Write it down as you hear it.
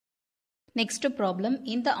Next problem,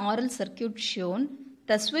 in the RL circuit shown,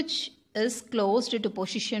 the switch is closed to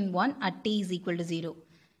position 1 at t is equal to 0.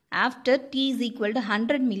 After t is equal to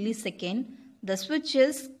 100 millisecond, the switch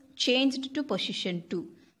is changed to position 2.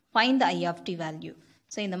 Find the I of t value.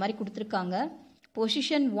 So, இந்த மாதிரி கொடுத்திருக்காங்க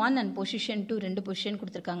position 1 and position 2 ரெண்டு position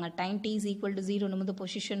கொடுத்திருக்காங்க. Time t is equal to 0 நமது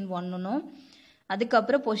position 1 னும்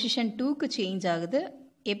அதுக்கப்புறம் position 2க்கு change ஆகுது.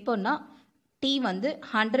 எப்போனா t வந்து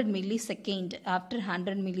 100 millisecond after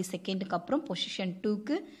 100 millisecond அப்புறம் position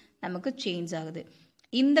 2க்கு நமக்கு change ஆகுது.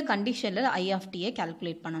 இந்த கண்டிஷனில் I of t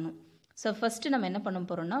calculate பண்ணணும். ஸோ ஃபஸ்ட்டு நம்ம என்ன பண்ண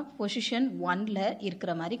போகிறோம்னா பொசிஷன் 1ல்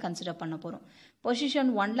இருக்கிற மாதிரி கன்சிடர் பண்ண போகிறோம். பொசிஷன்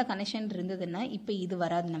 1ல் கனெக்ஷன் இருந்ததுன்னா இப்போ இது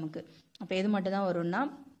வராது நமக்கு. அப்போ எது மட்டும் தான் வரும்னா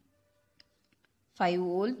 5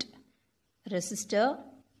 volt ரெசிஸ்டர்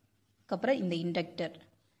அப்புறம் இந்த இண்டக்டர்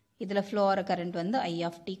இதில் ஃப்ளோ ஆகிற கரண்ட் வந்து I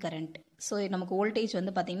of t current. So நமக்கு வோல்டேஜ்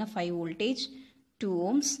வந்து பார்த்திங்கன்னா 5 voltage 2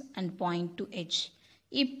 ohms and 0.2 H.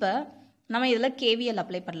 இப்போ நம்ம இதில் KVL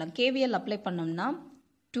அப்ளை பண்ணலாம். KVL அப்ளை பண்ணோம்னா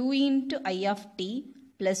 2 into I of t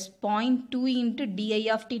plus 0.2 into di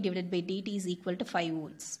of t divided by dt is equal to 5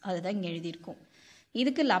 volts. அதுதான் இங்கே எழுதியிருக்கும்.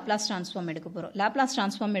 இதுக்கு லாப்லாஸ் ட்ரான்ஸ்ஃபார்ம் எடுக்க போகிறோம். லாப்லாஸ்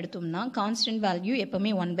ட்ரான்ஸ்ஃபார்ம் எடுத்தோம்னா கான்ஸ்டன்ட் வேல்யூ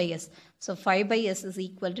எப்போவுமே 1/s. So 5/s is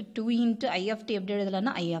equal to 2 into I of t எப்படி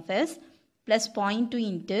எழுதலாம்னா I of s plus 0.2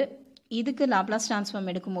 into இதுக்கு லாப்லாஸ் ட்ரான்ஸ்ஃபார்ம்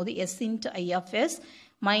எடுக்கும்போது s into I of s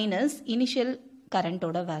minus initial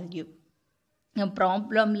கரண்ட்டோட value.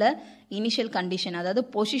 ப்ராப்ளமில் initial condition அதாவது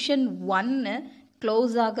position 1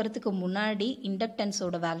 close ஆகிறதுக்கு முன்னாடி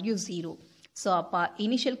இண்டக்டன்ஸோட value 0. So அப்போ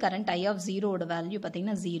initial current I of 0ஓட value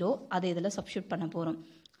பார்த்திங்கன்னா 0. அதை இதில் சப்ஸ்டியூட் பண்ண போகிறோம்.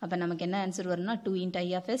 அப்போ நமக்கு என்ன ஆன்சர் வரும்னா 2 into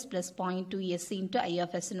I of s plus 0.2 s into I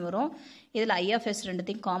of sன்னு வரும். இதில் I of s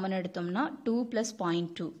ரெண்டுத்தையும் காமன் எடுத்தோம்னா 2 plus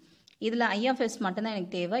 0.2. இதில் I of s மட்டும்தான்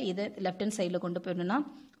எனக்கு தேவை. இது லெஃப்ட் ஹேண்ட் சைடில் கொண்டு போயிடணும்னா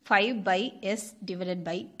 5/s divided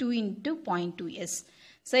by 2 into 0.2s.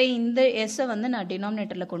 So இந்த எஸ்ஸை வந்து நான்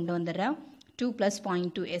டினாமினேட்டரில் கொண்டு வந்துடுறேன். 2 plus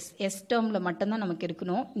 0.2s. s டேர்மில் மட்டும்தான் நமக்கு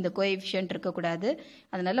இருக்கணும். இந்த கோஎஃபிஷியன்ட் இருக்கக்கூடாது.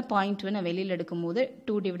 அதனால் 0.2 நான் வெளியில் எடுக்கும்போது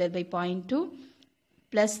 2 divided by 0.2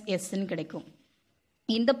 plus sன்னு கிடைக்கும்.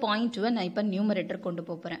 இந்த 0.2 நான் இப்போ நியூமரேட்டர் கொண்டு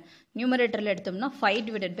போகிறேன். நியூமரேட்டரில் எடுத்தோம்னா 5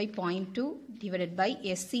 divided by 0.2 divided by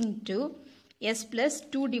s into s plus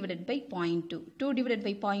 2 divided by 0.2. 2 divided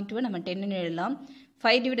by 0.2 நம்ம 10ன்னு எழுதலாம்.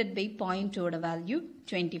 5 divided by 0.2ஓட வேல்யூ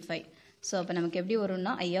 25. ஸோ அப்போ நமக்கு எப்படி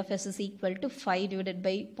வரும்னா I of s is equal to 5 divided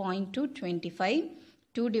by 0.2 25,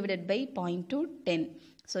 2 divided by 0.2 10.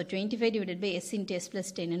 So 25 divided by s into s plus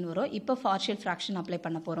 10ன்னு வரும். இப்போ partial fraction apply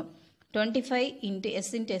பண்ண போகிறோம். 25 into s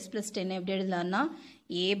into s plus 10 எப்படி எழுதலாம்னா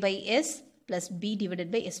a/s plus b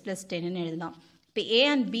divided by s plus 10ன்னு எழுதலாம். இப்போ a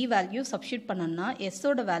and b value substitute பண்ணணும்னா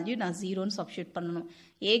எஸ்ஸோட value நான் 0ன்னு substitute பண்ணணும்.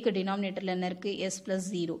 ஏக்கு டினாமினேட்டரில் என்ன இருக்குது s plus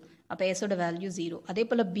 0. அப்போ எஸ்ஸோட வேல்யூ 0. அதே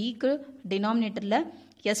போல் பிக்கு டினாமினேட்டரில்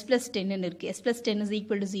s plus 10ன்னு இருக்குது. s plus 10 is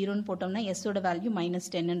equal to 0ன்னு போட்டோம்னா எஸ்ஸோட வேல்யூ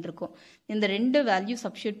 -10ன்னு இருக்கும். இந்த ரெண்டு வேல்யூ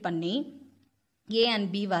சப்ஸ்டியூட் பண்ணி a and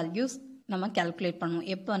b வேல்யூஸ் நம்ம calculate பண்ணுவோம்.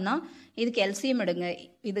 எப்போன்னா இதுக்கு LCM எடுங்க.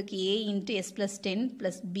 இதுக்கு a into s plus 10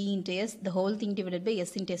 plus b into s the whole thing divided by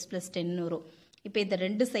s into s plus 10ன்னு வரும். இப்போ இந்த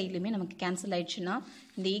ரெண்டு சைட்லையுமே நமக்கு கேன்சல் ஆயிடுச்சுன்னா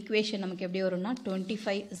இந்த ஈக்குவேஷன் நமக்கு எப்படி வரும்னா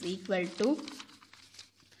 25 is equal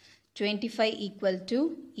to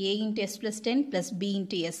a into s plus 10 plus b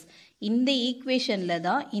into s. இந்த ஈக்குவேஷனில்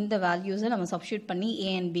தான் இந்த வேல்யூஸை நம்ம சப்ஸ்டியூட் பண்ணி a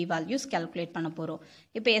and b values calculate பண்ண போகிறோம்.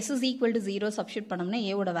 இப்போ s is equal to 0 substitute பண்ணோம்னா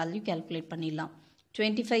a ஓட வேல்யூ calculate பண்ணிடலாம்.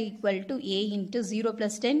 25 equal to a into 0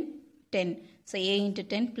 plus 10 10. So a into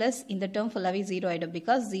 10 plus இந்த term ஃபுல்லாகவே 0 ஆகிடும்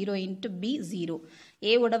because 0 into b 0.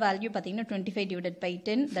 a ஓட வேல்யூ பார்த்தீங்கன்னா 25 divided by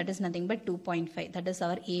 10 that is nothing but 2.5. that is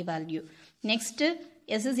our a value. Next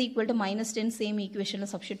s is equal to -10 same equationல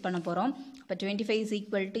substitute பண்ண போகிறோம். அப்போ 25 is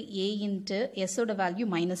equal to a into s ஓட value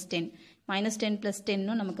 -10. -10 plus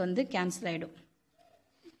 10 நமக்கு வந்து cancel ஆகிடும்.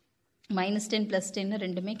 -10 plus 10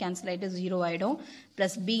 ரெண்டுமே கேன்சல் ஆகிட்டு 0 ஆகிடும்.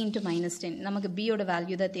 ப்ளஸ் b into -10 நமக்கு b ஓட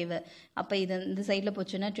வேல்யூ தான் தேவை. அப்போ இது இந்த சைடில்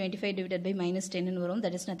போச்சுன்னா 25 divided by -10ன்னு வரும்.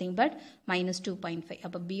 that is nothing but -2.5.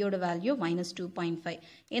 அப்போ b ஓட வேல்யூ -2.5.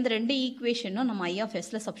 இந்த ரெண்டு ஈக்குவேஷனும் நம்ம I of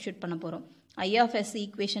sல சப்ஸ்டியூட் பண்ண போகிறோம். I of s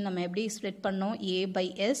ஈக்குவேஷன் நம்ம எப்படி ஸ்ப்ளிட் பண்ணோம்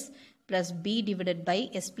a/s plus b divided by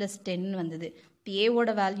s plus 10 வந்தது. இப்போ a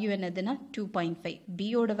ஓட வேல்யூ என்னதுன்னா 2.5, b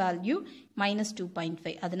ஓட வேல்யூ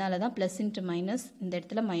 -2.5. அதனால தான் ப்ளஸ் இன்ட்டு மைனஸ் இந்த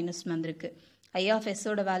இடத்துல மைனஸ் வந்திருக்கு. I of s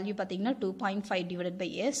ஓட வேல்யூ பார்த்தீங்கன்னா 2.5 divided by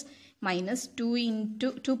s minus 2 into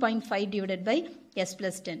 2.5 divided by s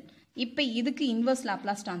plus 10. இப்போ இதுக்கு இன்வர்ஸ்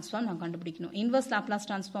லாப்லாஸ் ட்ரான்ஸ்ஃபார்ம் நான் கண்டுபிடிக்கணும். Inverse Laplace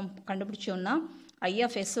transform கண்டுபிடிச்சோன்னா I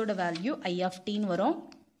of s ஓட வேல்யூ I of tன்னு வரும்.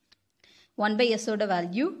 1/s ஓட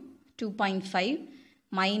வேல்யூ 2.5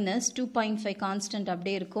 minus 2.5 constant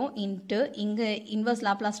அப்படியே இருக்கும் into இங்கே inverse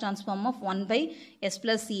Laplace transform of 1/s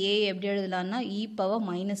plus a எப்படி எழுதலாம்னா e power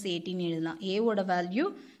 -18 எழுதலாம். a ஓட வேல்யூ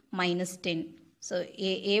 -10. ஸோ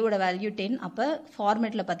ஏவோட வேல்யூ 10. அப்போ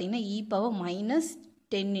ஃபார்மேட்டில் பார்த்தீங்கன்னா e power minus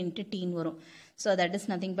 10 into dean வரும். So that is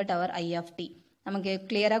nothing but our I of D. நமக்கு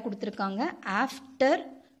கிளியராக கொடுத்துருக்காங்க. ஆஃப்டர்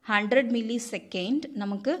 100 மில்லி செகண்ட்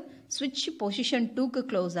நமக்கு ஸ்விட்ச் பொசிஷன் 2க்கு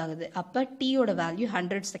க்ளோஸ் ஆகுது. அப்போ டீயோட வேல்யூ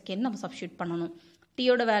 100 செகண்ட் நம்ம சப்ஸ்டியூட் பண்ணணும்.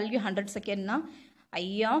 டீயோட value 100 செகண்ட்னா I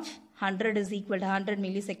of 100 is equal to 100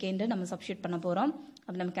 milli second நம்ம சப்ஸ்டியூட் பண்ண போகிறோம்.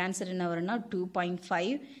 அப்போ நமக்கு ஆன்சர் என்ன வரும்னா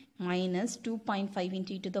 2.5 minus 2.5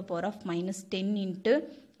 into e to the power of minus 10 into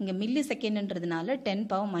இங்கே மில்லி செகண்ட்ன்றதுனால 10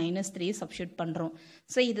 power minus 3 சப்ஸ்டியூட் பண்ணுறோம்.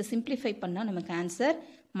 ஸோ இதை சிம்பிளிஃபை பண்ணால் நமக்கு ஆன்சர்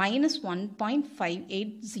minus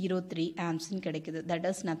 1.5803 ஆம்ஸ்ன்னு கிடைக்குது. That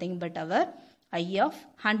is nothing but our I of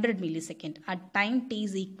 100 milli second at time t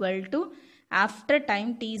is equal to after time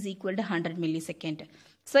t is equal to 100 milli second.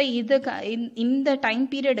 So இது இந்த time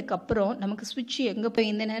பீரியடுக்கு அப்புறம் நமக்கு ஸ்விட்ச் எங்கே போய்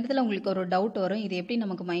இந்த நேரத்தில் உங்களுக்கு ஒரு டவுட் வரும், இது எப்படி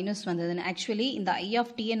நமக்கு மைனஸ் வந்ததுன்னு. ஆக்சுவலி இந்த ஐ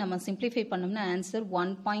ஆஃப் டியை நம்ம சிம்பிளிஃபை பண்ணோம்னா ஆன்சர்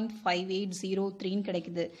 1.5803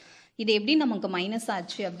 கிடைக்குது. இது எப்படி நமக்கு மைனஸ்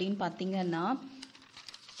ஆச்சு அப்படின்னு பார்த்தீங்கன்னா,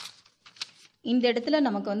 இந்த இடத்துல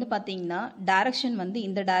நமக்கு வந்து பார்த்தீங்கன்னா டைரக்ஷன் வந்து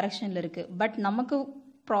இந்த டைரக்ஷனில் இருக்குது. பட் நமக்கு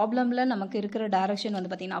ப்ராப்ளமில் நமக்கு இருக்கிற டைரக்ஷன்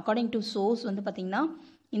வந்து பார்த்தீங்கன்னா அக்கார்டிங் டு சோர்ஸ் வந்து பார்த்தீங்கன்னா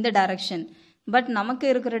இந்த டைரக்ஷன். பட் நமக்கு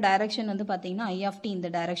இருக்கிற டைரக்ஷன் வந்து பார்த்தீங்கன்னா ஐ ஆஃப் டி இந்த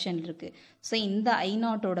டைரக்ஷனில் இருக்குது. ஸோ இந்த ஐ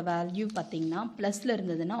நாட்டோட வேல்யூ பார்த்தீங்கன்னா ப்ளஸில்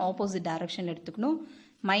இருந்ததுன்னா ஆப்போசிட் டைரக்ஷனில் எடுத்துக்கணும்.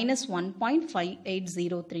 மைனஸ்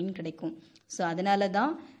 1.5803 கிடைக்கும். ஸோ அதனால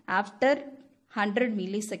தான் ஆஃப்டர் 100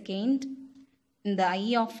 மில்லி செகண்ட் இந்த ஐ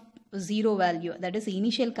of 0 value that is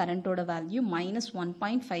initial கரண்ட்டோட value minus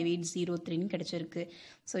 1.5803 கிடைச்சிருக்கு.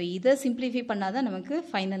 ஸோ இதை சிம்பிளிஃபை பண்ணால் தான் நமக்கு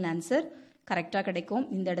ஃபைனல் ஆன்சர் கரெக்டாக கிடைக்கும்.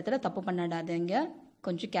 இந்த இடத்துல தப்பு பண்ணாதீங்க,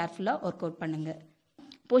 கொஞ்சம் கேர்ஃபுல்லாக ஒர்க் அவுட் பண்ணுங்கள்.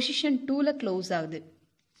 பொசிஷன் 2ல் க்ளோஸ் ஆகுது.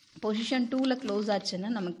 பொசிஷன் 2ல் க்ளோஸ் ஆச்சுன்னா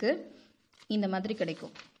நமக்கு இந்த மாதிரி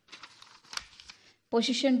கிடைக்கும்.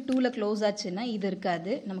 பொசிஷன் 2ல் க்ளோஸ் ஆச்சுன்னா இது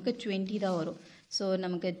இருக்காது, நமக்கு 20 தான் வரும். ஸோ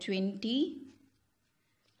நமக்கு 20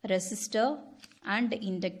 ரெசிஸ்டர் அண்ட்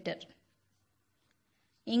இண்டக்டர்,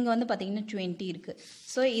 இங்கே வந்து பார்த்திங்கன்னா 20 இருக்குது.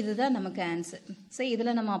 ஸோ இதுதான் நமக்கு ஆன்சர். ஸோ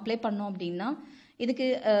இதில் நம்ம அப்ளை பண்ணோம் அப்படின்னா இதுக்கு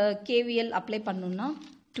கேவிஎல் அப்ளை பண்ணோம்னா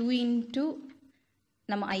 2 இன்ட்டு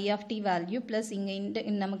நம்ம ஐ ஆஃப் டி வேல்யூ ப்ளஸ் இங்கே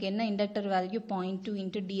நமக்கு என்ன inductor value 0.2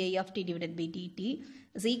 into DI of D divided by DD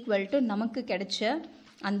is equal to நமக்கு கிடைச்ச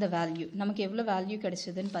அந்த வேல்யூ. நமக்கு எவ்வளோ வேல்யூ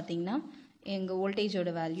கிடைச்சதுன்னு பார்த்தீங்கன்னா எங்கள் வோல்டேஜோட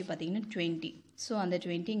வேல்யூ பார்த்தீங்கன்னா 20. ஸோ அந்த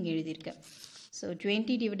 20 இங்கே எழுதியிருக்கேன். ஸோ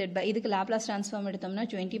 20 டிவைடட் பை இதுக்கு லாப்லாஸ் ட்ரான்ஸ்ஃபார்ம் எடுத்தோம்னா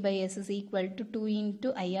 20 by s is equal to 2 into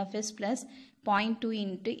I of s plus 0.2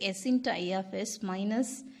 into s into I of s minus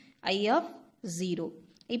I of 0.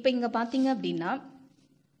 இப்போ இங்கே பார்த்தீங்க அப்படின்னா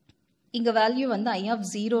இங்கே வேல்யூ வந்து ஐ of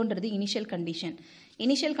 0ன்றது initial condition.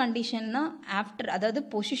 Initial கண்டிஷன்னா after, அதாவது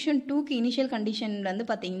பொசிஷன் 2க்கு இனிஷியல் கண்டிஷன் வந்து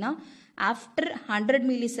பார்த்தீங்கன்னா ஆஃப்டர் 100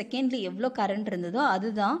 மில்லி செகண்டில் எவ்வளோ கரண்ட் இருந்ததோ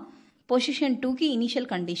அதுதான் பொசிஷன் 2க்கு initial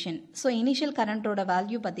condition. So initial கரண்ட்டோட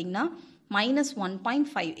value பார்த்தீங்கன்னா மைனஸ்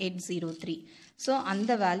 1.5803. ஸோ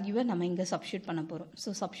அந்த வேல்யூவை நம்ம இங்கே சப்ஸ்டியூட் பண்ண போகிறோம். ஸோ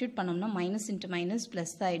சப்ஸ்டியூட் பண்ணோம்னா மைனஸ் இன்ட்டு மைனஸ்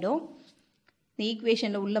ப்ளஸ் ஆகிடும். இந்த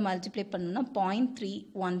ஈக்குவேஷனில் உள்ள மல்டிப்ளை பண்ணோம்னா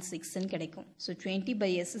 0.316 கிடைக்கும். So 20 by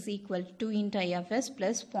s is equal to 2 into I of s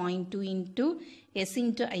plus 0.2 into s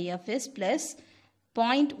into I of s plus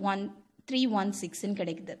 0.1316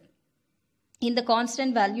 கிடைக்குது. இந்த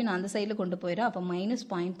கான்ஸ்டன்ட் வேல்யூ நான் அந்த சைடில் கொண்டு போயிடும். அப்போ மைனஸ்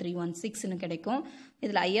 0.316 கிடைக்கும்.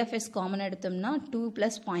 இதில் ஐ ஆஃப் எஸ் காமன் எடுத்தோம்னா 2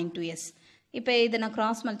 + 0.2s. இப்போ இதை நான்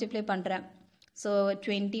கிராஸ் மல்டிப்ளை பண்ணுறேன். So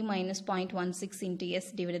 20 minus 0.16 into s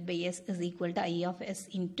divided by s is equal to I of s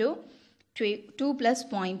into 2 +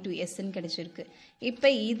 0.2sன்னு கிடைச்சிருக்கு. இப்போ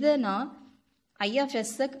இதை நான் ஐ ஆஃப்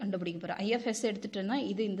எஸ்ஸை கண்டுபிடிக்க போகிறேன். ஐ ஆஃப் எஸ் எடுத்துட்டோன்னா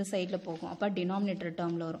இது இந்த சைடில் போகும். அப்போ டினாமினேட்டர்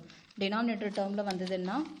டேர்மில் வரும். டினாமினேட்டர் டேர்மில்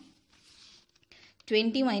வந்ததுன்னா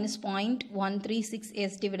 20 minus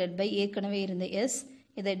 0.136s divided by ஏற்கனவே இருந்த s,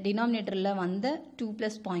 இதை டினாமினேட்டரில் வந்த 2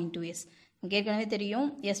 + 0.2s. ஏற்கனவே தெரியும்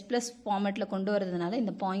s ப்ளஸ் ஃபார்மேட்டில் கொண்டு வரதுனால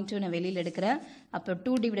இந்த 0.2 நான் வெளியில் எடுக்கிறேன். அப்போ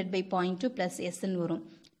 2 divided by 0.2 + sன்னு வரும்.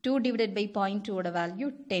 2 divided by 0.2ஓட வேல்யூ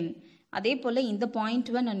 10. அதே போல் இந்த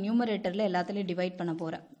 0.2 நான் நியூமரேட்டரில் எல்லாத்துலேயும் டிவைட் பண்ண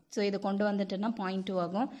போகிறேன். ஸோ இதை கொண்டு வந்துட்டேன்னா 0.2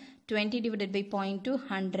 ஆகும். 20 divided by 0.2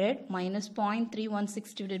 100 minus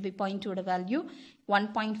 0.316 divided by 0.2ஓட value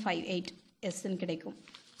 1.58sன்னு கிடைக்கும்.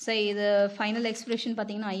 ஸோ இது ஃபைனல் எக்ஸ்பிரஷன்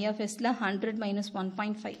பார்த்தீங்கன்னா ஐ of எஸ்ல 100 minus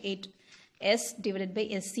 1.58s divided by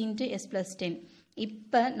s into s plus 10.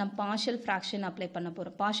 இப்போ நான் பார்ஷியல் ஃப்ராக்ஷன் அப்ளை பண்ண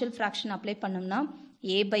போகிறோம். பார்ஷியல் ஃப்ராக்ஷன் அப்ளை பண்ணோம்னா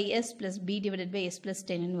a by s plus b divided by s plus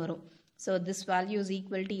 10ன்னு வரும். So this value is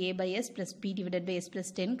equal to a by s plus b divided by s plus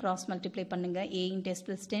 10. Cross multiply பண்ணுங்க. a into s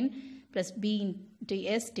plus 10 plus b into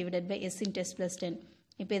s divided by s into s plus 10.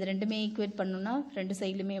 இப்போ இது ரெண்டுமே equate பண்ணணும்னா ரெண்டு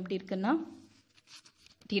சைட்லுமே எப்படி இருக்குன்னா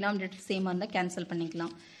denominator சேமாக இருந்தால் கேன்சல்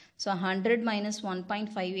பண்ணிக்கலாம். So 100 minus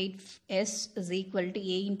 1.58s is equal to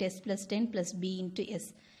a into s plus 10 plus b into s.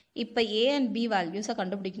 இப்போ A and B வேல்யூஸை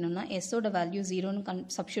கண்டுபிடிக்கணும்னா எஸ்ஸோட வேல்யூ 0ன்னு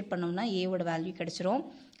சப்ஸ்டியூட் பண்ணோம்னா ஏவோட வேல்யூ கிடைச்சிரும்.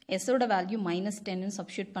 எஸ்ஸோட வேல்யூ -10ன்னு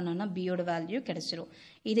சப்ஸ்டியூட் பண்ணோம்னா பியோட வேல்யூ கிடைச்சிரும்.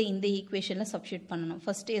 இதை இந்த ஈக்குவேஷனில் சப்ஸ்டியூட் பண்ணணும்.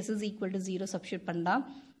 First S is equal to 0 substitute பண்ணலாம்.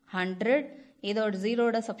 100 இதோட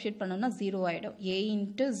 0ஓட சப்ஸ்டியூட் பண்ணோம்னா 0 ஆகிடும். A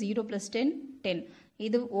into 0 plus 10 10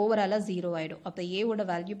 இது ஓவராலாக 0 ஆகிடும். அப்போ ஏவோட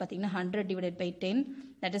வேல்யூ பார்த்தீங்கன்னா 100 divided by 10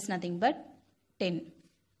 that is nothing but 10.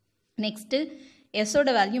 Next எஸ்ஸோட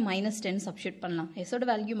value -10 substitute பண்ணலாம். எஸ்ஸோட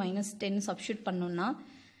வேல்யூ -10 சப்ஸ்டியூட் பண்ணோம்னா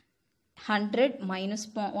 100 minus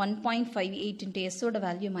 1.58 into எஸ்ஸோட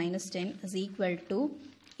value -10 is equal to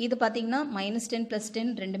இது பார்த்தீங்கன்னா -10 plus 10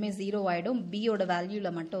 ரெண்டுமே 0 ஆகிடும். பியோட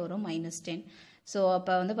வேல்யூவில் மட்டும் வரும் -10. ஸோ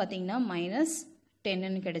அப்போ வந்து பார்த்தீங்கன்னா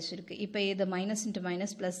 -10ன்னு கிடைச்சிருக்கு. இப்போ இது மைனஸ் இன்ட்டு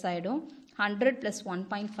மைனஸ் ப்ளஸ் ஆகிடும். 100 plus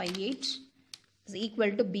 1.58 is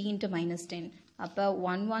equal to b into -10. அப்போ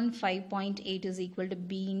 115.8 is equal to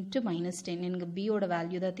b into -10. எனக்கு பியோட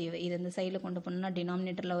வேல்யூ தான் தேவை. இது இந்த சைடில் கொண்டு போனோம்னா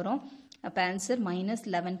டினாமினேட்டரில் வரும். அப்போ ஆன்சர்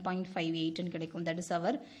 -11.58ன்னு கிடைக்கும். That is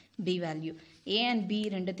our b value. a and b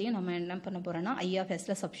ரெண்டுத்தையும் நம்ம என்ன பண்ண போகிறோம்னா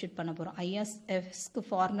IFSல சப்ஸ்டியூட் பண்ண போகிறோம். IFSக்கு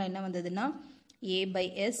ஃபார்முலா என்ன வந்ததுன்னா a by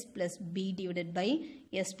s plus b divided by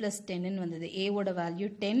s plus 10ன்னு வந்தது. a ஓட வேல்யூ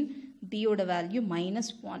 10, b ஓட வேல்யூ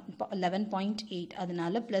 -11.8.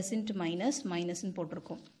 அதனால ப்ளஸ் இன்ட்டு மைனஸ்ன்னு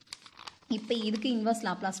போட்டிருக்கோம். இப்போ இதுக்கு இன்வர்ஸ்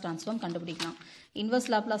லாப்லாஸ் ட்ரான்ஸ்ஃபார்ம் கண்டுபிடிக்கலாம். Inverse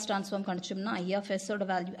Laplace transform கண்டுபிடிச்சோம்னா I of s ஓட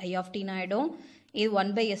வேல்யூ I of t ஆகிடும். இது 1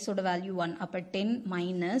 by s ஓட வேல்யூ 1. அப்போ 10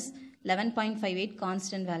 minus 11.58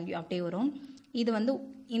 கான்ஸ்டன்ட் வேல்யூ அப்படியே வரும். இது வந்து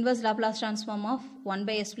inverse Laplace transform of 1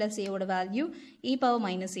 by s plus a ஓட value e power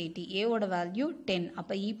 -at. a ஓட வேல்யூ 10.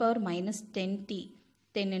 அப்போ e power -10t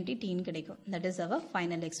 10 into tன்னு கிடைக்கும். That is our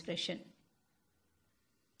final expression.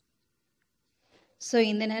 So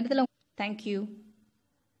இந்த நேரத்தில் தேங்க்யூ.